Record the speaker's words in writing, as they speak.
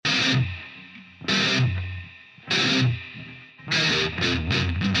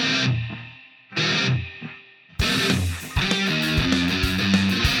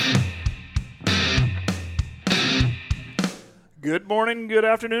Good morning, good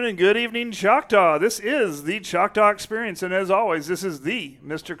afternoon, and good evening, Choctaw. This is the Choctaw Experience, and as always, this is the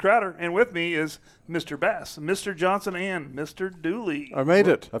Mr. Crowder, and with me is Mr. Bass, Mr. Johnson, and Mr. Dooley. I made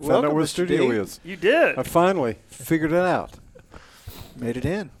it. I found out where the Mr. studio D. is. You did. I finally figured it out. Made it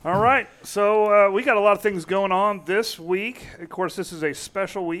in. All right, so we got a lot of things going on this week. Of course, this is a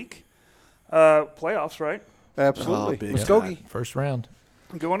special week. Playoffs, right? Absolutely. Oh, big Muskogee. First round.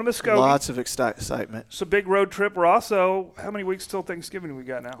 Going to Muskogee. Lots of excitement. It's a big road trip. We're also, how many weeks till Thanksgiving we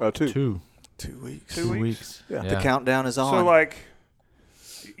got now? Two. 2 weeks. 2 weeks. weeks. Yeah. The countdown is on. So, like,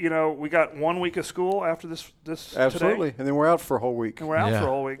 we got 1 week of school after this Absolutely. today, And then we're out for a whole week. and we're out Yeah. for a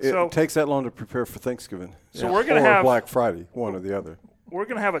whole week. It takes that long to prepare for Thanksgiving. So we're gonna or have- Black Friday, one or the other. we're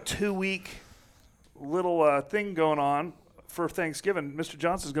going to have a 2-week little thing going on for Thanksgiving. Mr.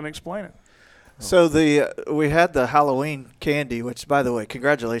 Johnson's going to explain it. So we had the Halloween candy, which, by the way,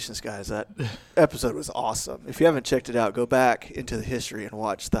 congratulations, guys. That episode was awesome. If you haven't checked it out, go back into the history and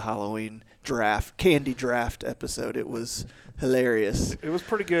watch the Halloween candy draft episode. It was hilarious. It was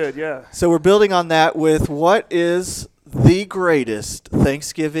pretty good, yeah. So we're building on that with what is the greatest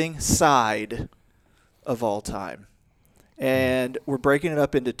Thanksgiving side of all time. And we're breaking it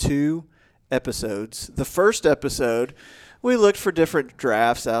up into 2 episodes. The first episode, we looked for different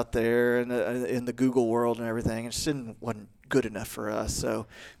drafts out there in the Google world and everything. It just wasn't good enough for us. So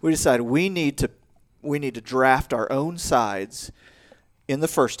we decided we need to draft our own sides in the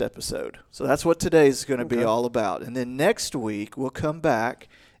first episode. So that's what today's going to be all about. And then next week we'll come back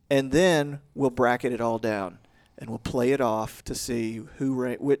and then we'll bracket it all down and we'll play it off to see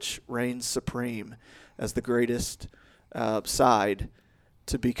which reigns supreme as the greatest side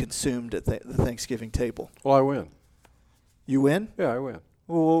to be consumed at the Thanksgiving table. Well, I win. You win? Yeah, I win.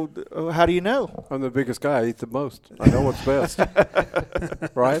 Well, how do you know? I'm the biggest guy. I eat the most. I know what's best.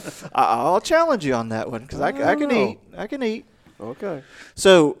 Right? I'll challenge you on that one because I can know. eat. I can eat. Okay.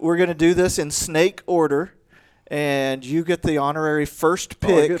 So we're going to do this in snake order, and you get the honorary first I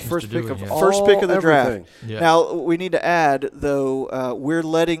pick. get first pick Dooley, of yeah. all First pick of the everything. draft. Yeah. Now, we need to add, though, we're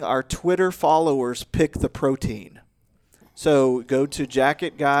letting our Twitter followers pick the protein. So go to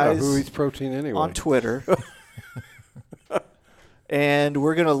Jacket Guys Who eats protein anyway? on Twitter. And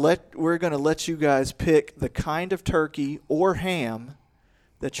we're gonna let you guys pick the kind of turkey or ham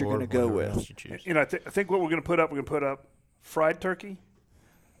that you're Or gonna go whatever with. else you choose. I think what we're going to put up fried turkey,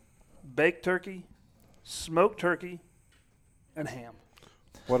 baked turkey, smoked turkey, and ham.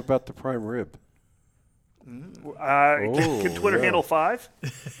 What about the prime rib? Can Twitter yeah. handle 5?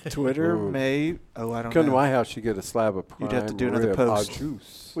 Twitter Ooh. may. Oh, I don't Come know. to my house, you get a slab of prime You'd have to do another rib post. au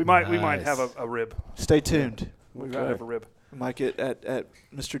juice. We might Nice. have a rib. Stay tuned. We might Okay. have a rib. We might get at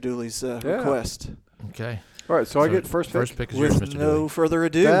Mr. Dooley's request. Okay. All right, so I get first pick. First pick is yours, With Mr. no Dooley. further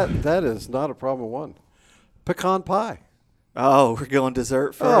ado. That is not a problem one. Pecan pie. Oh, we're going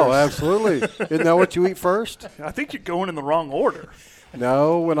dessert first. Oh, absolutely. Isn't that what you eat first? I think you're going in the wrong order.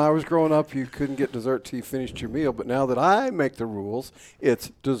 No, when I was growing up, you couldn't get dessert till you finished your meal. But now that I make the rules,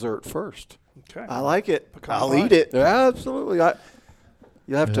 it's dessert first. Okay. I like it. Pecan I'll pie. eat it. Yeah, absolutely.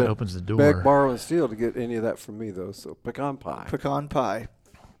 You have That to opens the door. beg, borrow, and steal to get any of that from me, though. So pecan pie. Pecan pie.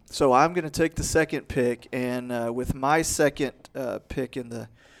 So I'm going to take the second pick, and with my second pick in the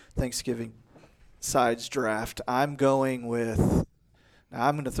Thanksgiving sides draft, I'm going with. Now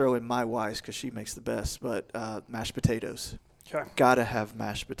I'm going to throw in my wife's because she makes the best, but mashed potatoes. Okay. Gotta have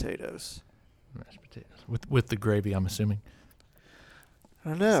mashed potatoes. Mashed potatoes. With the gravy, I'm assuming. I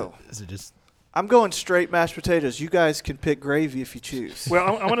don't know. Is it just I'm going straight mashed potatoes. You guys can pick gravy if you choose.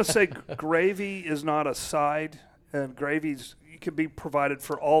 Well, I'm going to say gravy is not a side, and gravies can be provided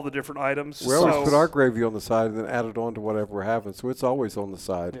for all the different items. We always So- put our gravy on the side and then add it on to whatever we're having, so it's always on the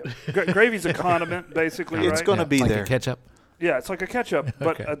side. Gravy's a condiment, basically, It's right? gonna be like there. a ketchup? Yeah, it's like a ketchup,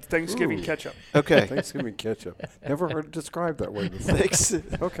 but Okay. a Thanksgiving Ooh. ketchup. Okay. Thanksgiving ketchup. Never heard it described that way before. Thanks.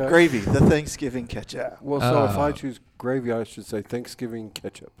 Okay. Gravy, the Thanksgiving ketchup. Yeah. Well, so if I Uh, choose gravy, I should say Thanksgiving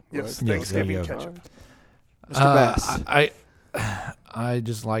ketchup. Yes, right? Yeah, Thanksgiving there you go. ketchup. Mr. Bass. I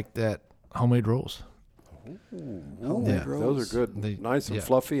just like that homemade rolls. Homemade Yeah. rolls. Those are good. They- Nice and yeah.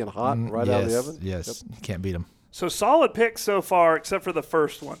 fluffy and hot right out of the oven. Yes, you can't beat them. So solid picks so far, except for the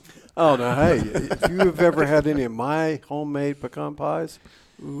first one. Oh, no, hey, if you have ever had any of my homemade pecan pies,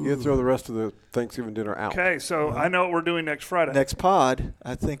 you throw the rest of the Thanksgiving dinner out. Okay, so I know what we're doing next Friday. Next pod,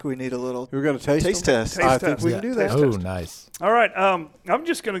 I think we need a little We're going to taste taste them? test. Taste I think test. we Yeah. can do that. Taste Oh, test. nice. All right, I'm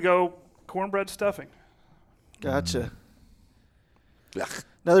just going to go cornbread stuffing. Gotcha.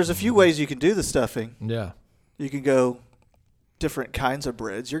 Now, there's a few ways you can do the stuffing. Yeah. You can go different kinds of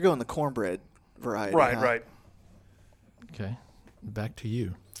breads. You're going the cornbread variety. Right, huh? right. Okay. back to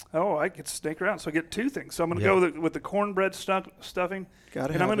you. Oh, I get to snake around. So I get two things. So I'm going to Yeah. go with the cornbread stuffing.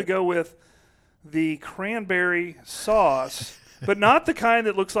 Gotta And I'm have going to it. go with the cranberry sauce, but not the kind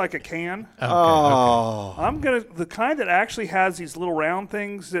that looks like a can. Oh, The kind that actually has these little round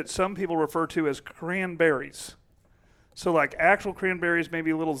things that some people refer to as cranberries. So like actual cranberries,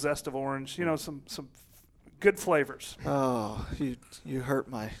 maybe a little zest of orange, some good flavors. oh, you hurt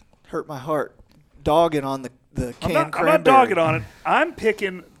my heart. Dogging on the canned I'm cranberry. not dogging on it. I'm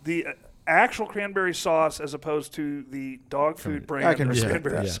picking the actual cranberry sauce as opposed to the dog food brand I can of respect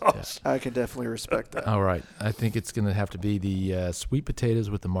cranberry that. sauce. I can definitely respect that. All right. I think it's going to have to be the sweet potatoes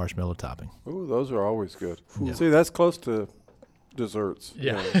with the marshmallow topping. Ooh, those are always good. Yeah. See, that's close to desserts.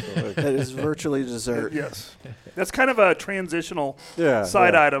 Yeah. So like- That is virtually dessert. Yes. That's kind of a transitional yeah.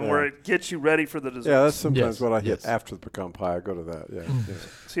 side yeah, item yeah. where it gets you ready for the dessert. Yeah, that's sometimes Yes, what I hit yes. after the pecan pie. I go to that. Yeah. yeah.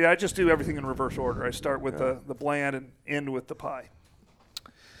 See, I just do everything in reverse order. I start with the bland and end with the pie.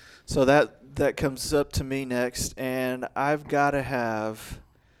 So that comes up to me next, and I've got to have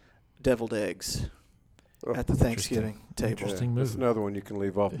deviled eggs Oh, at the Thanksgiving table. Interesting That's move. another one you can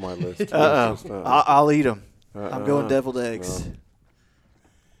leave off my list. Uh-oh. It's just, I'll eat them. I'm uh-uh. going deviled eggs. No.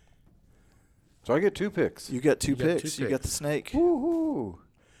 So I get two picks. You got two You got two picks. You got the picks. snake. Woo-hoo.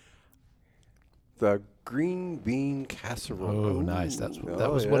 The green bean casserole. Oh, nice. That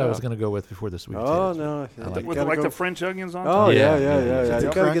Ooh, was what I was yeah. going to go with before the sweet Oh potatoes. no! I like With Gotta like go- the French onions on Oh top? yeah, Yeah, yeah, yeah, yeah, yeah. You Yep.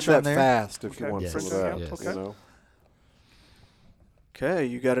 gotta Crunch get on that there. fast if Okay. you want Yes. some of French that. onions, You okay. know. Okay,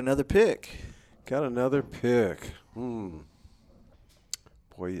 you got another pick. Got another pick.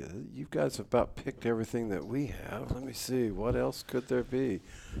 Boy, you guys have about picked everything that we have. Let me see. What else could there be?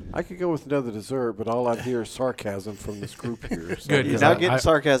 I could go with another dessert, but all I'd hear is sarcasm from this group here. So, Good, You're because not I- getting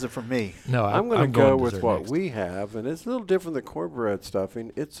sarcasm from me. No, I'm going to go going with dessert what next. we have, and it's a little different than cornbread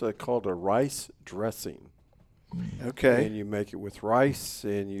stuffing. It's called a rice dressing. Okay. And you make it with rice,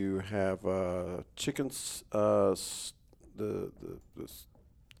 and you have chicken,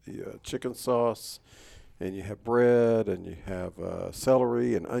 chicken sauce, and you have bread, and you have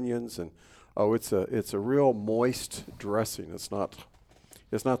celery and onions, and it's a real moist dressing. It's not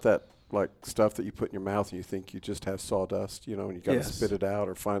that like stuff that you put in your mouth and you think you just have sawdust, and you got to Yes. spit it out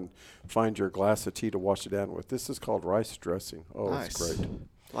or find your glass of tea to wash it down with. This is called rice dressing. Oh, Nice. it's great.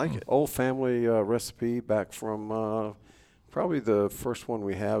 Like it. Old family recipe back from probably the first one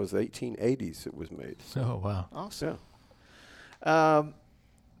we have is 1880s. It was made. So, Oh, wow. Awesome. yeah.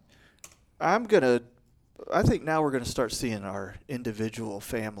 I think now we're going to start seeing our individual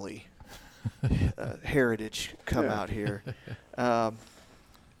family heritage come Yeah. out here.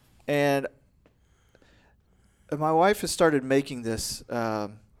 And my wife has started making this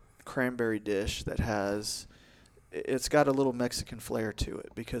cranberry dish that it's got a little Mexican flair to it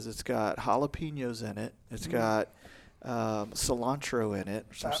because it's got jalapenos in it. It's got cilantro in it.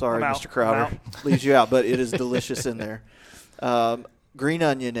 I'm sorry, I'm out. Mr. Crowder. Leaves you out, but it is delicious in there. Green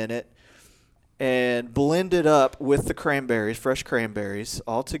onion in it. And blended up with the cranberries, fresh cranberries,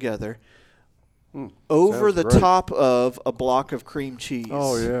 all together, over sounds the great. top of a block of cream cheese.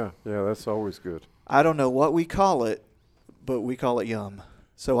 Oh yeah, that's always good. I don't know what we call it, but we call it yum.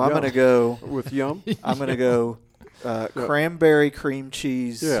 So I'm Yum. going to go. With yum. I'm going to go cranberry cream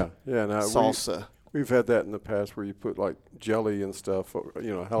cheese Yeah. Now salsa. we've had that in the past where you put like jelly and stuff,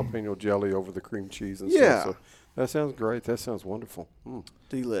 jalapeno jelly over the cream cheese and Yeah. stuff. So that sounds great. That sounds wonderful.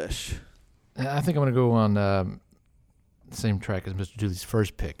 Delish. I think I'm going to go on the same track as Mr. Dooley's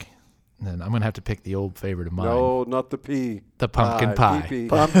first pick. And then I'm going to have to pick the old favorite of mine, No, not the pea. the pumpkin pie. Pea.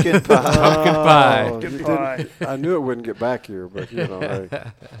 Pumpkin pie. Pumpkin pie. Oh, Pumpkin you pie. didn't- I knew it wouldn't get back here, but hey.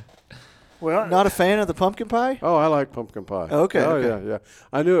 Well, Not a fan of the pumpkin pie? Oh, I like pumpkin pie. Okay, Oh okay. yeah.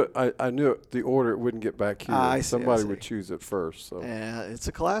 I knew it. I knew it. The order it wouldn't get back here. I see, I Somebody see. would choose it first. So Yeah, it's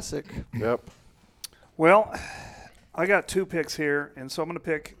a classic. yep. Well, I got two picks here, and so I'm going to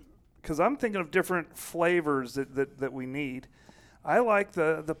pick because I'm thinking of different flavors that we need. I like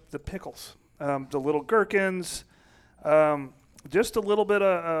the pickles, the little gherkins, just a little bit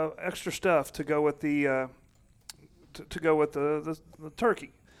of extra stuff to go with the the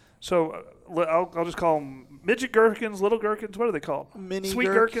turkey. So I'll just call them midget gherkins, little gherkins. What are they called? Mini Sweet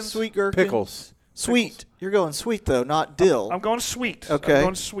gherkins. Sweet gherkins. Pickles. Sweet. You're going sweet, though, not dill. I'm going sweet. Okay. I'm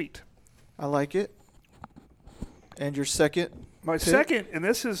going sweet. I like it. And your second? My pick? second, and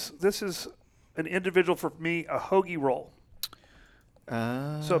this is an individual for me, a hoagie roll.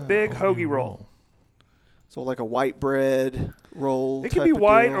 So a big hoagie roll. So like a white bread roll. It can type be of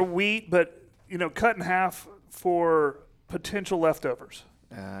white deal. or wheat, but cut in half for potential leftovers.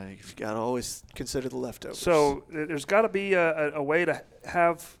 You've got to always consider the leftovers. So there's got to be a way to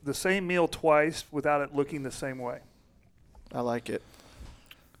have the same meal twice without it looking the same way. I like it.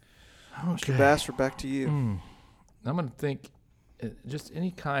 Okay. Mr. Bass, we're back to you. I'm going to think just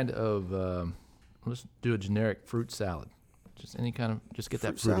any kind of, let's do a generic fruit salad. Just any kind of, just get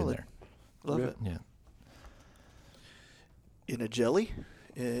that fruit in salad. there. Love Yeah. it. Yeah. In a jelly?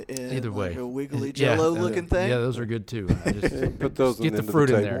 In Either like way. a wiggly Yeah, jello-looking thing? Yeah, those are good too. I just Yeah, put those get in the the fruit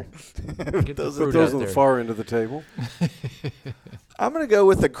in table. there. Get the Those are fruit Put those out on the there. far end of the table. I'm going to go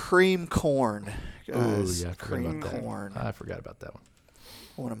with a cream corn. Oh, Guys. yeah, I forgot cream about that. corn. I forgot about that one.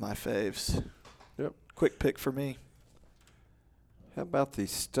 One of my faves. Yep. Quick pick for me. How about the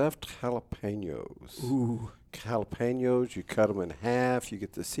stuffed jalapenos? Ooh. Jalapenos, you cut them in half, you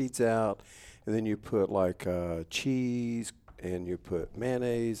get the seeds out, and then you put like cheese, and you put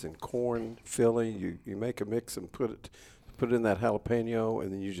mayonnaise and corn filling. You make a mix and put it in that jalapeno,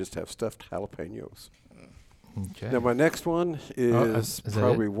 and then you just have stuffed jalapenos. Okay. Now my next one is that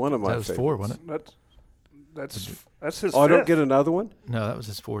probably it? one of my That was favorites. 4, wasn't it? That's his. Oh, I don't fifth. get another one? No, that was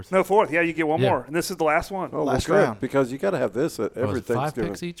his 4th. No, fourth. Yeah, you get one Yeah. more, and this is the last one. Oh, Last well, good, round. because you got to have this at Was every it 5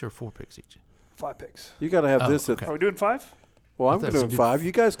 Thanksgiving. picks each or 4 picks each? 5 picks. You got to have Oh, this okay. at. Are we doing 5? Well, I I'm thought doing it was 5.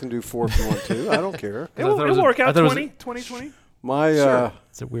 You guys can do 4 if you want to. I don't care. It'll thought it was a- work I out. thought it was a- 20. My Sure.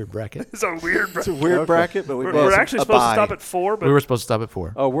 It's a weird bracket. It's a weird. It's a weird Okay. bracket, but we We're, both we're actually supposed to stop at 4, but We were supposed to stop at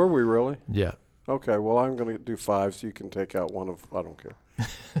 4. oh, were we really? Yeah. Okay, well, I'm going to do 5, so you can take out one of. I don't care,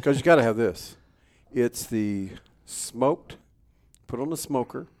 because you got to have this. It's the smoked, put on the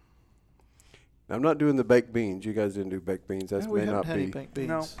smoker. Now, I'm not doing the baked beans. You guys didn't do baked beans. That we may haven't not had any be. baked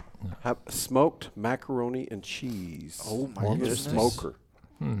beans. No. Smoked macaroni and cheese. Oh, my on the goodness. smoker.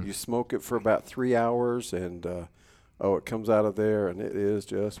 You smoke it for about 3 hours, and it comes out of there, and it is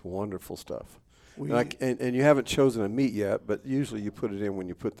just wonderful stuff. We, And you haven't chosen a meat yet, but usually you put it in when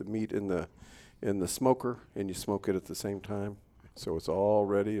you put the meat in the smoker, and you smoke it at the same time, so it's all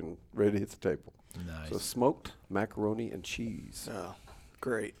ready and ready to hit the table. Nice. So smoked macaroni and cheese. oh,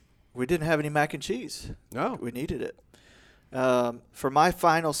 great. We didn't have any mac and cheese. No, We needed it. For my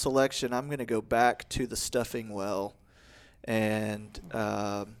final selection, I'm going to go back to the stuffing well. And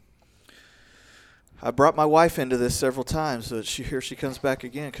I brought my wife into this several times, but here she comes back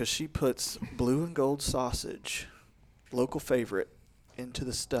again because she puts blue and gold sausage, local favorite, into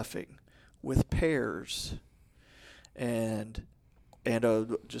the stuffing with pears and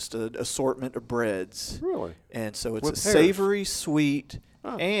just an assortment of breads. really. And so it's With a pears. savory, sweet,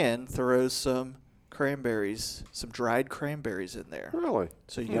 Oh. and throws some cranberries, some dried cranberries in there. Really?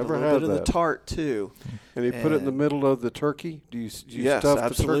 So you get Never a little had bit of that. the tart too. And you put it in the And- middle of the turkey? Do you Yes, stuff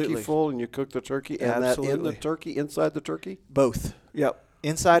absolutely. the turkey full and you cook the turkey and that in the Absolutely. turkey, inside the turkey? Both. Yep.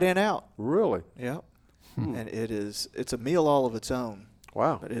 Inside and out. Really? Yep. Hmm. And it's a meal all of its own.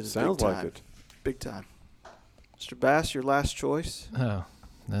 Wow. But it is Sounds big like time. it. Big time. Mr. Bass, your last choice? Oh,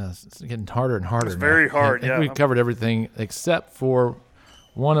 no, it's getting harder and harder. It's now. very hard, I think yeah. we covered everything except for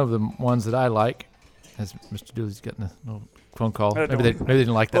one of the ones that I like. As Mr. Dooley's getting a little phone call. I Maybe they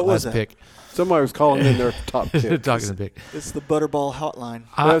didn't like that What was last that? pick. Somebody was calling in their top pick. Talking to pick. It's the Butterball Hotline.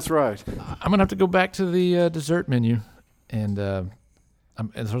 That's right. I'm gonna have to go back to the dessert menu, and and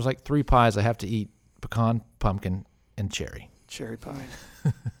there's like 3 pies I have to eat: pecan, pumpkin, and cherry. Cherry pie.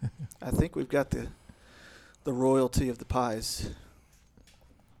 I think we've got the royalty of the pies.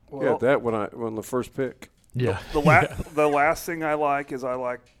 Yeah, that when the first pick. Yeah. The last thing I like is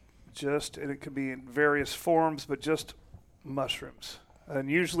and it could be in various forms, but just mushrooms. And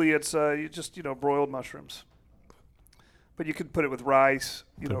usually it's broiled mushrooms. But you could put it with rice,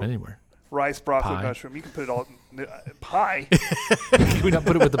 Put them anywhere. rice, broccoli, Pie. mushroom. You can put it all pie. Can we not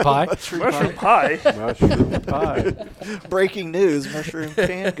put it with the pie? Mushroom pie. Mushroom pie. Breaking news: mushroom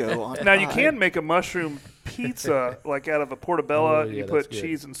can go on. Now you pie. can make a mushroom pizza like out of a portobello. Oh, and you yeah, put that's good.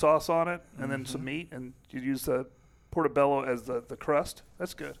 cheese and sauce on it, and then some meat, and you use the portobello as the crust.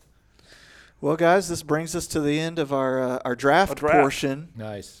 That's good. Well, guys, this brings us to the end of our draft, portion.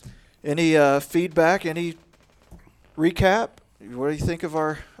 Nice. Any feedback? Any recap? What do you think of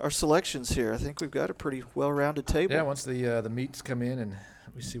our selections here? I think we've got a pretty well-rounded table. Yeah, once the meats come in and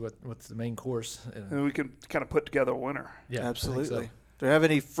we see what's the main course. And we can kind of put together a winner. Yeah, I think so. Absolutely. Do you have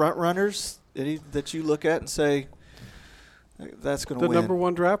any front runners? Any that you look at and say that's going to The win? number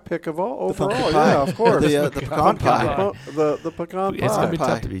one draft pick of all The pumpkin overall. pie. Yeah, of course. The pecan pie. The pecan It's gonna be pie.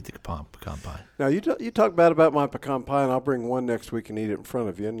 tough to beat the pecan pie. Now you talk bad about my pecan pie, and I'll bring one next week and eat it in front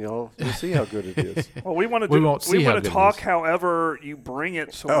of you, and you'll see how good it is. Well, we want to We won't see how want good to it talk is. however you bring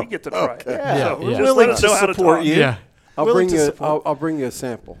it, so we get to try it. okay. Yeah, So we're just willing let us to know how to support talk. you. Yeah. I'll willing bring to you. support. I'll bring you a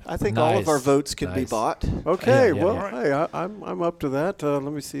sample. I think all of our Nice. votes can be Nice. bought. Okay. Yeah, well, yeah. hey, I'm up to that. Let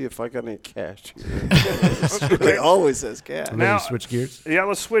me see if I got any cash here. It always says cat. Ready Now- to switch gears? Yeah,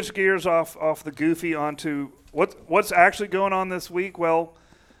 let's switch gears off the goofy onto what's actually going on this week. Well,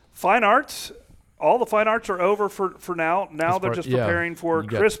 fine arts. All the fine arts are over for now. Now As they're far- just yeah, preparing for you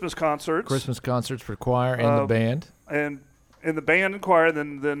got Christmas concerts. Christmas concerts for choir and the band. And in the band and choir.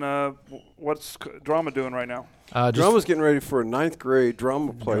 Then what's drama doing right now? Just Drama's getting ready for a 9th grade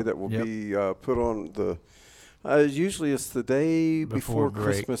drama play Yep, that will yep. be put on the. Usually it's the day before break.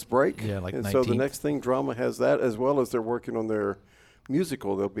 Christmas break. Yeah, like and so the 19th. next thing drama has that, as well as they're working on their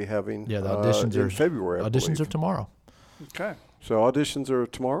musical they'll be having. Yeah, the auditions in are February. I auditions believe. are tomorrow. Okay. So auditions are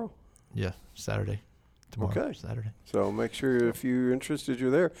tomorrow. Yeah, Saturday. Tomorrow. Okay. Saturday. So make sure if you're interested, you're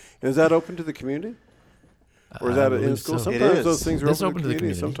there. And is that open to the community? Or is I that in believe school? so. It Sometimes is. those things are It's open to the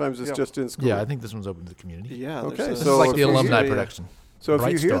community. community. Sometimes it's Yep. just in school. Yeah, I think this one's open to the community. Yeah. Okay, there's This a- is so like if the you alumni hear- production. So if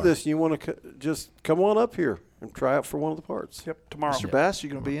Bright you hear Star. this and you want to just come on up here and try out for one of the parts. Yep. Tomorrow. Mr. Bass, you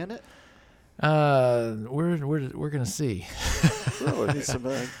going to be in it? We're gonna see. Really? Need some,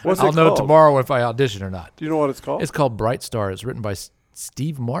 What's I'll it know called? tomorrow if I audition or not. Do you know what it's called? It's called Bright Star. It's written by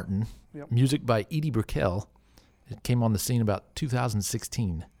Steve Martin. Yep. Music by Edie Brickell. It came on the scene about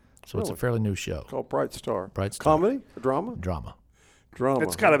 2016, so it's a Really? fairly new show. called Bright Star. Bright Star. Comedy? Or drama? Drama. Drama.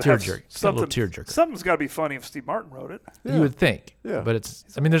 It's got to Tear have jerk. Got a something. little tearjerker. Something's got to be funny if Steve Martin wrote it. Yeah. You would think. Yeah. But it's.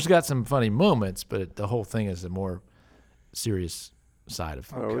 I mean, there's got some funny moments, but the whole thing is a more serious side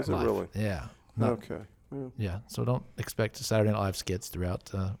of Oh, is it life. really? Yeah. Not- Okay. Yeah. Yeah. So don't expect Saturday Night Live skits throughout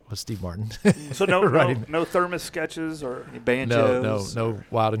with Steve Martin. So no Right. no thermos sketches or any no, banjos? no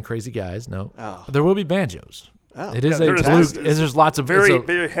wild and crazy guys. No. Oh. There will be banjos. Oh. It is Yeah, a there is- blue. it's There's lots of very it's a-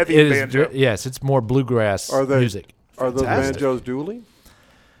 very heavy it is banjo. yes, it's more bluegrass Are they- music. Are those Fantastic. banjos dueling?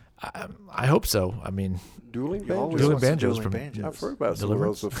 I hope so. I mean, Dueling You banjos? always Dueling want some banjos dueling from- banjos. I've heard about some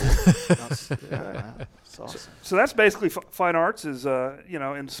Deliverance? of those before. Yeah, it's awesome. So that's basically fine arts. Is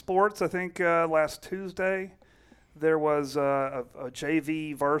in sports. I think last Tuesday there was a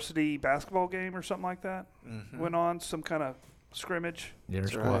JV varsity basketball game or something like that went on. Some kind of scrimmage, the inter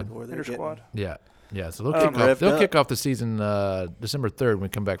That's right. squad. Where they're inter squad. Yeah, yeah. So they'll Um, kick off. revved They'll up. kick off the season December 3rd when we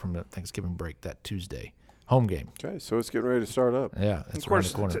come back from the Thanksgiving break that Tuesday. Home game. Okay, so it's getting ready to start up. Yeah, And it's of around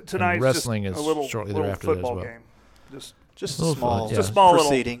course, the corner. tonight's And wrestling just is a little, shortly little thereafter that as football well. game. Just Just A a little small, fun, yeah. Just a small little-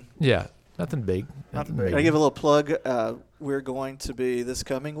 proceeding. Yeah, nothing big. Nothing Nothing big. big. Can I give a little plug? We're going to be this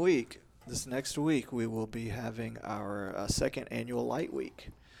coming week, this next week, we will be having our second annual Light Week.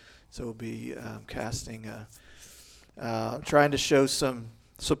 So we'll be casting, trying to show some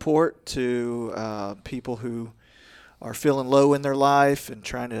support to people who are feeling low in their life and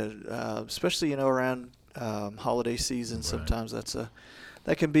trying to, especially around holiday season. Right. Sometimes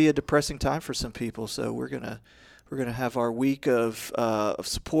that can be a depressing time for some people. So we're gonna have our week of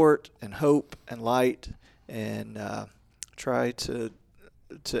support and hope and light, and try to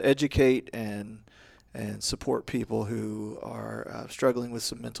educate and support people who are struggling with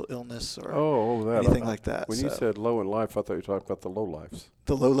some mental illness or That. anything like that. When you So said low in life, I thought you were talking about the low lives.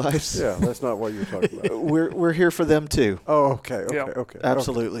 the low lives. Yeah, that's not what you were talking about. we're here for them too. Oh, okay, Yeah. okay.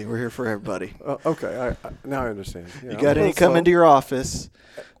 Absolutely, we're here for everybody. Okay, now I understand. Yeah, You I'm got a any little come slow. into your office?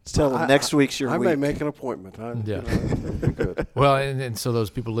 Tell them I- next week's your I week. may make an appointment. Yeah. You're good. Well, and so those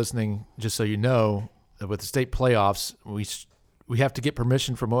people listening, just so you know, with the state playoffs, we have to get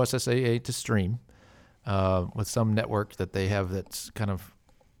permission from OSSAA to stream with some network that they have that's kind of,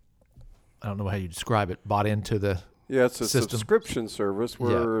 I don't know how you describe it, bought into the Yeah, it's a system. subscription service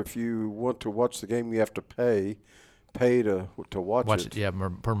where if you want to watch the game, you have to pay to watch it. Yeah,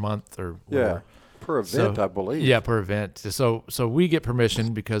 per month or Yeah, whatever. per event, So- I believe. Yeah, per event. So we get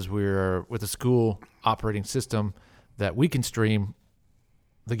permission because we're with a school operating system that we can stream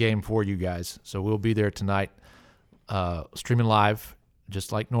the game for you guys. So we'll be there tonight, streaming live,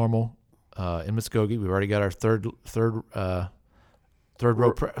 just like normal, in Muskogee. We've already got our third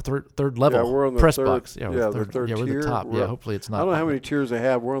level Yeah, we're on the press third- box. Yeah, yeah, we're the third we're tier. the top. We're- Yeah, hopefully it's I not. don't know how many tiers they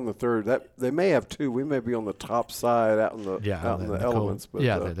have. We're on the third. They may have two. We may be on the top side out in the out in the cold- elements. But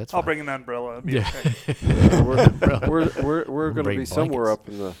yeah, that's I'll fine. bring an umbrella. It'll be Yeah. okay. we're going to Bring be somewhere blankets. up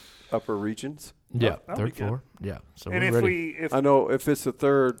in the upper regions. Yeah, that'll be third good. floor. Yeah, so And we're if ready. if I know if it's the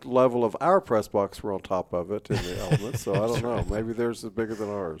third level of our press box, we're on top of it in the elements. So I don't know. Maybe theirs is bigger than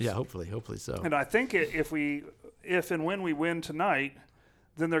ours. Yeah, hopefully so. and I think if and when we win tonight,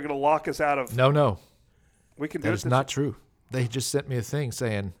 then they're going to lock us out of. No. We can do That it. is this- not true. They just sent me a thing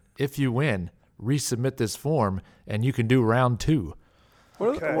saying, if you win, resubmit this form and you can do round 2. What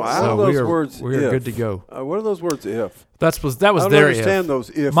are, Okay. what Wow. are So those we are words? we are if? good to go. What are those words? If That was I don't their understand if. those.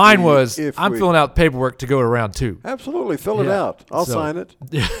 If Mine we- was if I'm we- filling out paperwork to go to round 2. Absolutely, fill it Yeah. out. I'll So- sign it.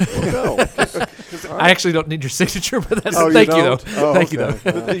 We'll go. I actually don't need your signature, but that's Oh, you thank you though. don't? Oh, Thank you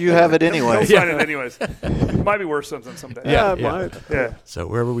okay. though. You have it He'll anyway. sign it anyways. Might be worth something someday. Yeah. it might. Yeah. So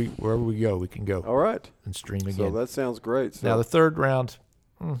wherever we go, we can go All right. and stream So again. that sounds great. So Now the third round,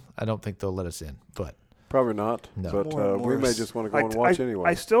 I don't think they'll let us in, but probably not. No. But More and we more may s- just want to go and watch anyway.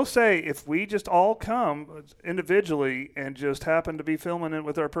 I still say if we just all come individually and just happen to be filming it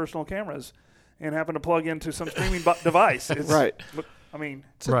with our personal cameras and happen to plug into some streaming device, it's, Right. I mean,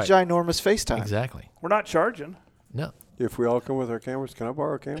 It's a Right. ginormous FaceTime. exactly. we're not charging. No. If we all come with our cameras, can I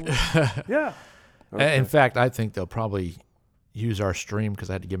borrow a camera? Yeah. Okay. In fact, I think they'll probably use our stream because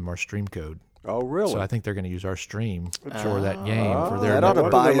I had to give them our stream code. Oh, really? So I think they're going to use our stream for that game for Ah, their. that ought to no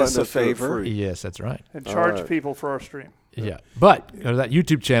buy wonder us they're a letting do it favor. free. Yes, that's right. And All charge right. people for our stream. Yeah, but go to that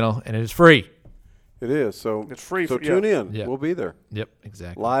YouTube channel and it is free. It is. So It's free So for- tune yeah. in. Yeah. We'll be there, Yep,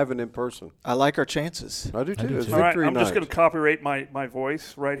 exactly. live and in person. I like our chances. I do too. do It's too. All right, victory I'm night. just going to copyright my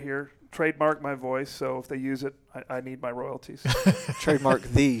voice right here, trademark my voice. So if they use it, I need my royalties. Trademark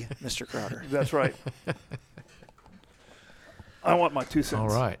the Mr. Crowder. That's right. I want my 2 cents. All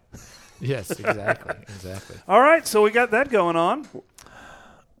right. Yes, exactly, exactly. All right, so we got that going on.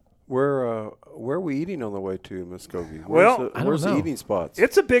 Where are we eating on the way to, Muskogee? Well, I don't where's the know. eating spots?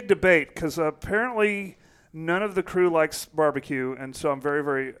 It's a big debate because apparently none of the crew likes barbecue, and so I'm very,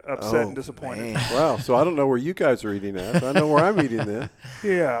 very upset and disappointed. Man. Wow. So I don't know where you guys are eating at. I know where I'm eating then.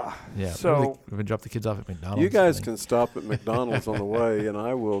 Yeah. Yeah. So we're gonna drop the kids off at McDonald's. You guys I think. can stop at McDonald's on the way, and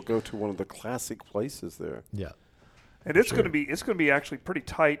I will go to one of the classic places there. Yeah. and it's Sure. going to be actually pretty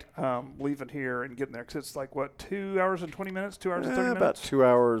tight leaving here and getting there because it's like what 2 hours and 20 minutes, 2 hours and 30 About minutes. 2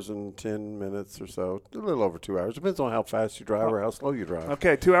 hours and 10 minutes or so. A little over 2 hours. Depends on how fast you drive or how slow you drive.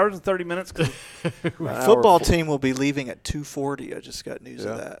 Okay, 2 hours and 30 minutes. 'cause An hour Football for- team will be leaving at 2:40. I just got news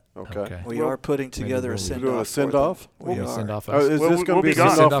of Yeah. that. Okay. We Well, are putting together we'll a be send doing a off. send-off? We We'll are. send off Oh, us. is Well, this we'll going to be be a gone.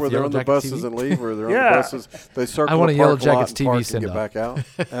 send-off Send off where they're Yellow on the Jackets buses TV? and leave, or they're on Yeah. the buses? They circle want a a Yellow parking lot Jackets and TV park and send-off.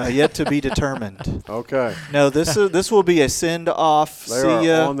 get back out? Yet to be determined. Okay. No, this will be a send off. They See are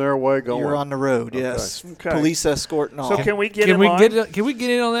ya. on their way going. You're on the road. Okay. Yes. Okay. Police escort and all. so can we get Can in we line? can we get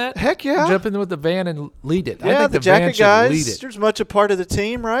in on that? Heck yeah. Jump in with the van and lead it. I Yeah, think the van jacket should lead guys. it. There's much a part of the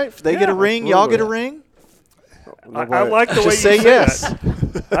team, right? If they get Yeah, a ring, y'all get a absolutely. ring. I Nobody- like the way Just you say say yes.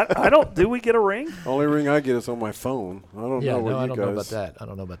 that. I don't. Do we get a ring? Only ring I get is on my phone. I don't Yeah, know what no, I you don't guys. know about that. I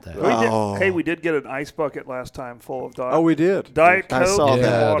don't know about that. We did, Oh. hey, we did get an ice bucket last time full of Oh, we did. Diet I Coke saw and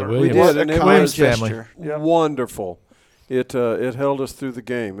that. water. the We Williams. did, and it kind Williams was family. gesture. Yeah. wonderful. It held us through the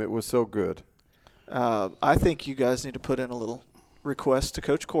game. It was so good. I think you guys need to put in a little request to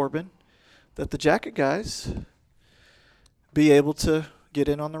Coach Corbin that the jacket guys be able to get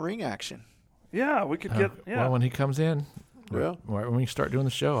in on the ring action. Yeah, we could get. Yeah. Well, when he comes in, Yeah. when we start doing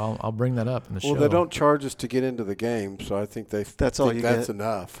the show, I'll bring that up in the show. Well, they don't charge us to get into the game, so I think That's all you that's get.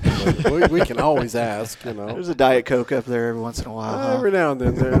 enough. But we can always ask, you know. There's a Diet Coke up there every once in a while. huh? Every now and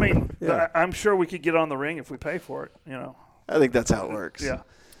then. There. I mean, yeah. I'm sure we could get on the ring if we pay for it. You know. I think that's how it works. Yeah.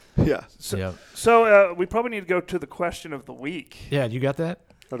 Yeah. So, Yeah. we probably need to go to the question of the week. Yeah, you got that?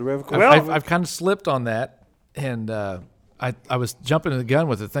 Oh, do we have a I've- question? Well- I've kind of slipped on that, and I was jumping the gun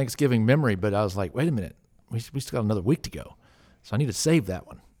with the Thanksgiving memory, but I was like, wait a minute, we still got another week to go, so I need to save that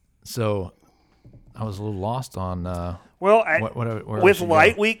one. So I was a little lost on Well, where I with should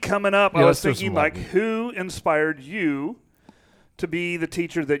Light go. Week coming up, Yeah, I let's was do thinking some Light like, Week. who inspired you to be the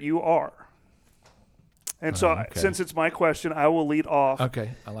teacher that you are? And so, okay. since it's my question, I will lead off.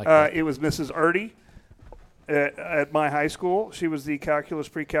 Okay, I like that. It was Mrs. Erdy at my high school. She was the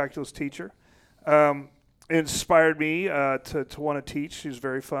pre-calculus teacher. Inspired me to want to teach. She was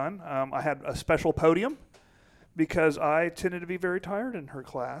very fun. I had a special podium because I tended to be very tired in her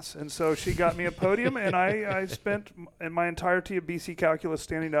class. And so she got me a podium, and I spent in my entirety of BC Calculus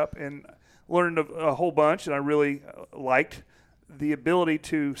standing up and learned a whole bunch, and I really liked the ability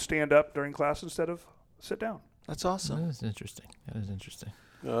to stand up during class instead of sit down. That's awesome. That is interesting.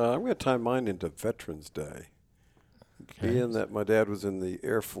 I'm going to tie mine into Veterans Day. Okay. Being that my dad was in the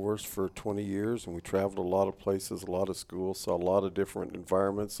Air Force for 20 years, and we traveled a lot of places, a lot of schools, saw a lot of different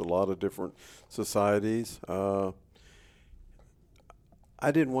environments, a lot of different societies.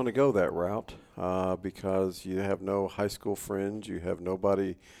 I didn't want to go that route because you have no high school friends, you have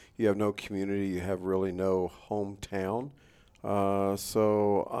nobody, you have no community, you have really no hometown.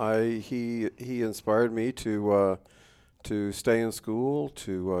 So he inspired me to stay in school,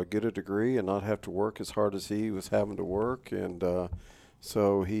 to get a degree, and not have to work as hard as he was having to work. And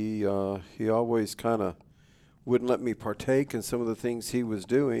so he always kind of wouldn't let me partake in some of the things he was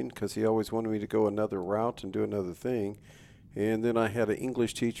doing because he always wanted me to go another route and do another thing. And then I had an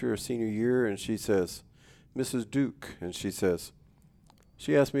English teacher a senior year, and she says, Mrs. Duke, and she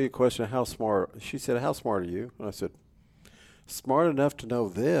asked me a question, she said, how smart are you? And I said, smart enough to know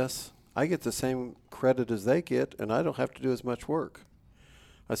this. I get the same credit as they get, and I don't have to do as much work.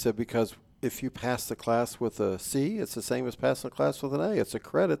 I said, because if you pass the class with a C, it's the same as passing the class with an A. It's a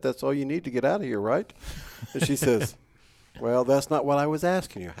credit. That's all you need to get out of here, right? And she says, well, that's not what I was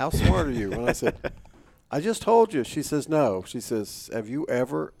asking you. How smart are you? And I said, I just told you. She says, no. She says, have you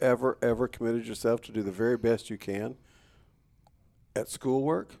ever committed yourself to do the very best you can at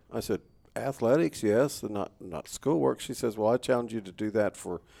schoolwork? I said, athletics, yes, and not schoolwork. She says, well, I challenge you to do that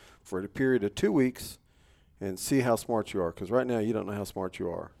for a period of 2 weeks and see how smart you are, because right now you don't know how smart you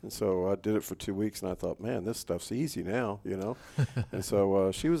are. And so I did it for 2 weeks, and I thought, man, this stuff's easy now, you know. And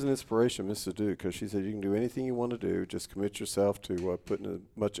so she was an inspiration, Mrs. Duke, because she said you can do anything you want to do. Just commit yourself to putting as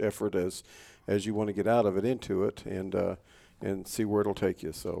much effort as you want to get out of it into it, and see where it'll take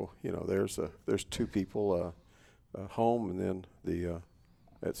you. So, you know, there's two people, home and then the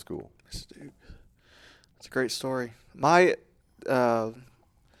at school. It's a great story. My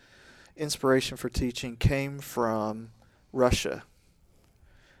inspiration for teaching came from Russia.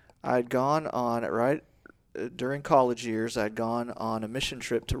 I'd gone on during college years. I'd gone on a mission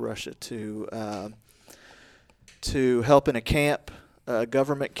trip to Russia to help in a camp, a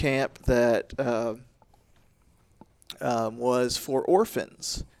government camp that was for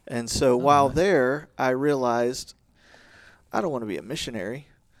orphans. And so while there, I realized I don't want to be a missionary,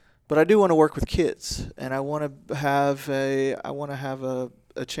 but I do want to work with kids, and I want to have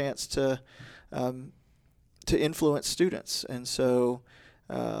a chance to influence students. And so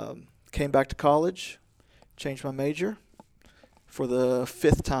came back to college, changed my major for the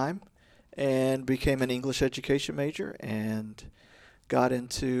 5th time, and became an English education major, and got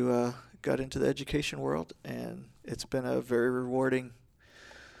into the education world, and it's been a very rewarding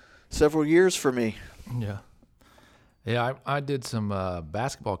several years for me. Yeah. Yeah, I did some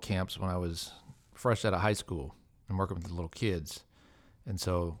basketball camps when I was fresh out of high school and working with the little kids. And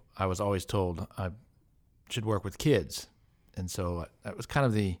so I was always told I should work with kids. And so that was kind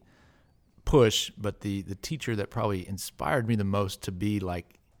of the push, but the teacher that probably inspired me the most to be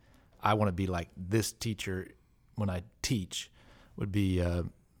like, I want to be like this teacher when I teach would be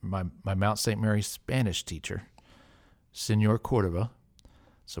my Mount St. Mary's Spanish teacher, Senor Cordova.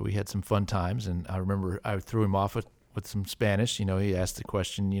 So we had some fun times, and I remember I threw him off with some Spanish. You know, he asked the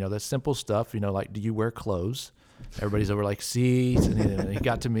question, you know, the simple stuff, you know, like, do you wear clothes? Everybody's over like, sí. And he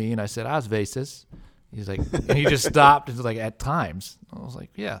got to me, and I said, "As veces." He's like, and he just stopped and was like, "At times." I was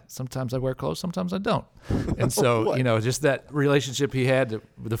like, "Yeah, sometimes I wear clothes, sometimes I don't." And so, you know, just that relationship he had,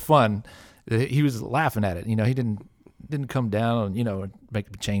 the fun, he was laughing at it. You know, he didn't come down and, you know,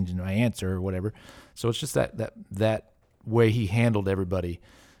 make me change in my answer or whatever. So it's just that way he handled everybody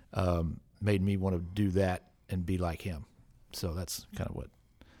made me want to do that and be like him. So that's kind of what.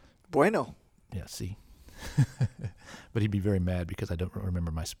 Bueno. Yeah, see. But he'd be very mad because I don't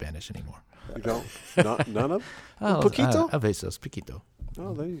remember my Spanish anymore. You don't? None of? Poquito? A veces, poquito.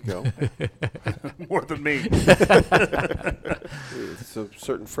 Oh, there you go. More than me. So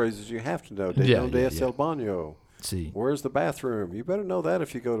certain phrases you have to know. De donde es el baño? See. Where's the bathroom? You better know that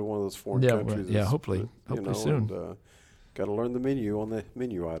if you go to one of those foreign countries. Yeah, hopefully soon. Got to learn the menu on the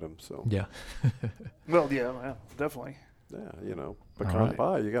menu item. So. Yeah. Well, yeah, definitely. Yeah, you know, pecan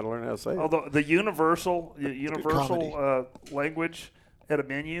pie. You got to learn how to say it. Although the universal language at a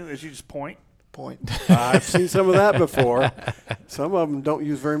menu is you just point. I've seen some of that before. Some of them don't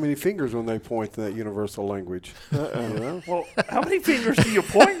use very many fingers when they point in that universal language. You know? Well, how many fingers do you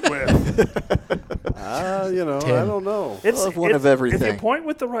point with? You know, 10. I don't know. It's one of everything. If you point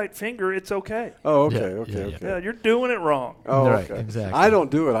with the right finger, it's okay. Oh, okay. Yeah, you're doing it wrong. Oh, Right, okay. exactly. I don't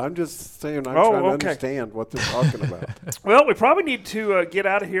do it. I'm just saying I'm trying to understand what they're talking about. Well, we probably need to get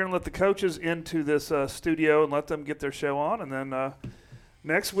out of here and let the coaches into this studio and let them get their show on. And then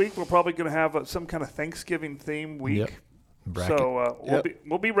next week we're probably going to have some kind of Thanksgiving theme week. Yep. Bracket. So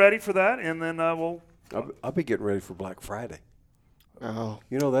we'll be ready for that, and then we'll. I'll be getting ready for Black Friday. Oh.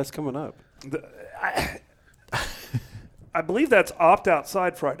 You know, that's coming up. I believe that's Opt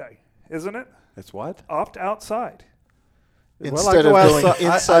Outside Friday, isn't it? It's what? Opt Outside. Instead of going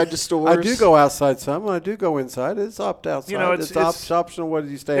inside the stores. I do go outside some, and I do go inside. It's opt outside. You know, it's optional whether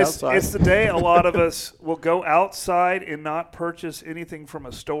you stay outside. It's the day a lot of us will go outside and not purchase anything from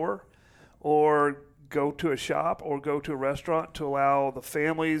a store or go to a shop or go to a restaurant to allow the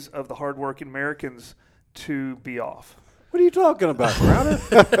families of the hardworking Americans to be off. What are you talking about, Crowder?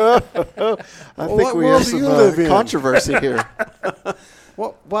 I Well, think what we world have do you some live in? controversy here.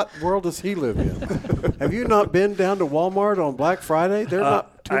 What world does he live in? Have you not been down to Walmart on Black Friday? There are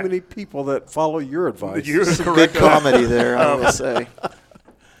not too many people that follow your advice. You're Some correct. good comedy there, I will say.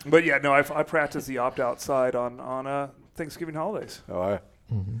 But yeah, no, I practice the opt-out side on Thanksgiving holidays. Oh, I.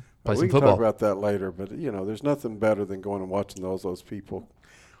 Play we some can football. talk about that later, but there's nothing better than going and watching those people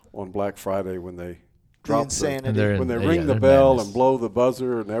on Black Friday when they The drop insanity. And they're when they yeah, ring the they're bell madness. and blow the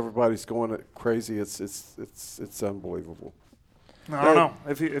buzzer and everybody's going crazy. It's unbelievable. I don't know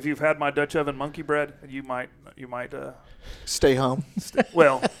if you've had my Dutch oven monkey bread, you might Stay home.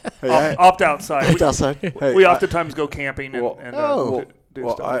 well Hey, opt outside. It's outside. Hey, We I- oftentimes go camping and, Well- do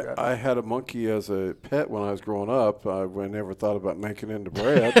Well, stuff like that. I had a monkey as a pet when I was growing up. I never thought about making it into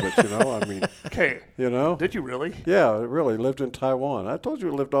bread, but I mean, Okay, did you really? Yeah, it really lived in Taiwan. I told you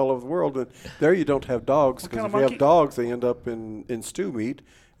it lived all over the world, and there you don't have dogs What because kind if of you monkey? have dogs, they end up in stew meat,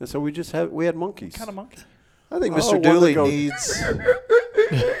 and so we had monkeys. What kind of monkey? I think Oh, Mr. one that Dooley goes- needs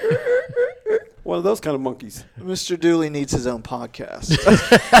One of those kind of monkeys. Mr. Dooley needs his own podcast.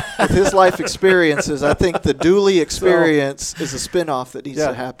 With his life experiences, I think the Dooley experience is a spinoff that needs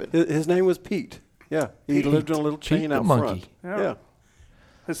to happen. His name was Pete. Yeah, he Pete. lived in a little chain the out monkey. front. Yeah.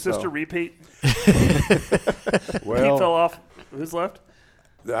 His sister So. Repeat. Well, Pete fell off. Who's left?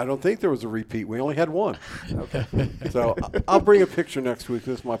 I don't think there was a repeat. We only had one. Okay. So I'll bring a picture next week.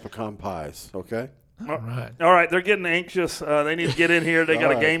 This is my pecan pies. Okay. All right. All right, they're getting anxious. They need to get in here. They got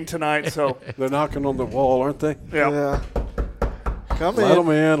All a right. game tonight, so They're knocking on the wall, aren't they? yeah. Come Let them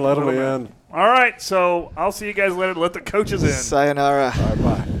in. in. Let them Let 'em in. All right, so I'll see you guys later. Let the coaches in. Sayonara. All right,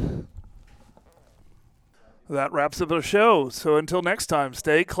 bye. That wraps up the show. So until next time,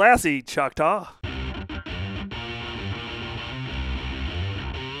 stay classy, Choctaw.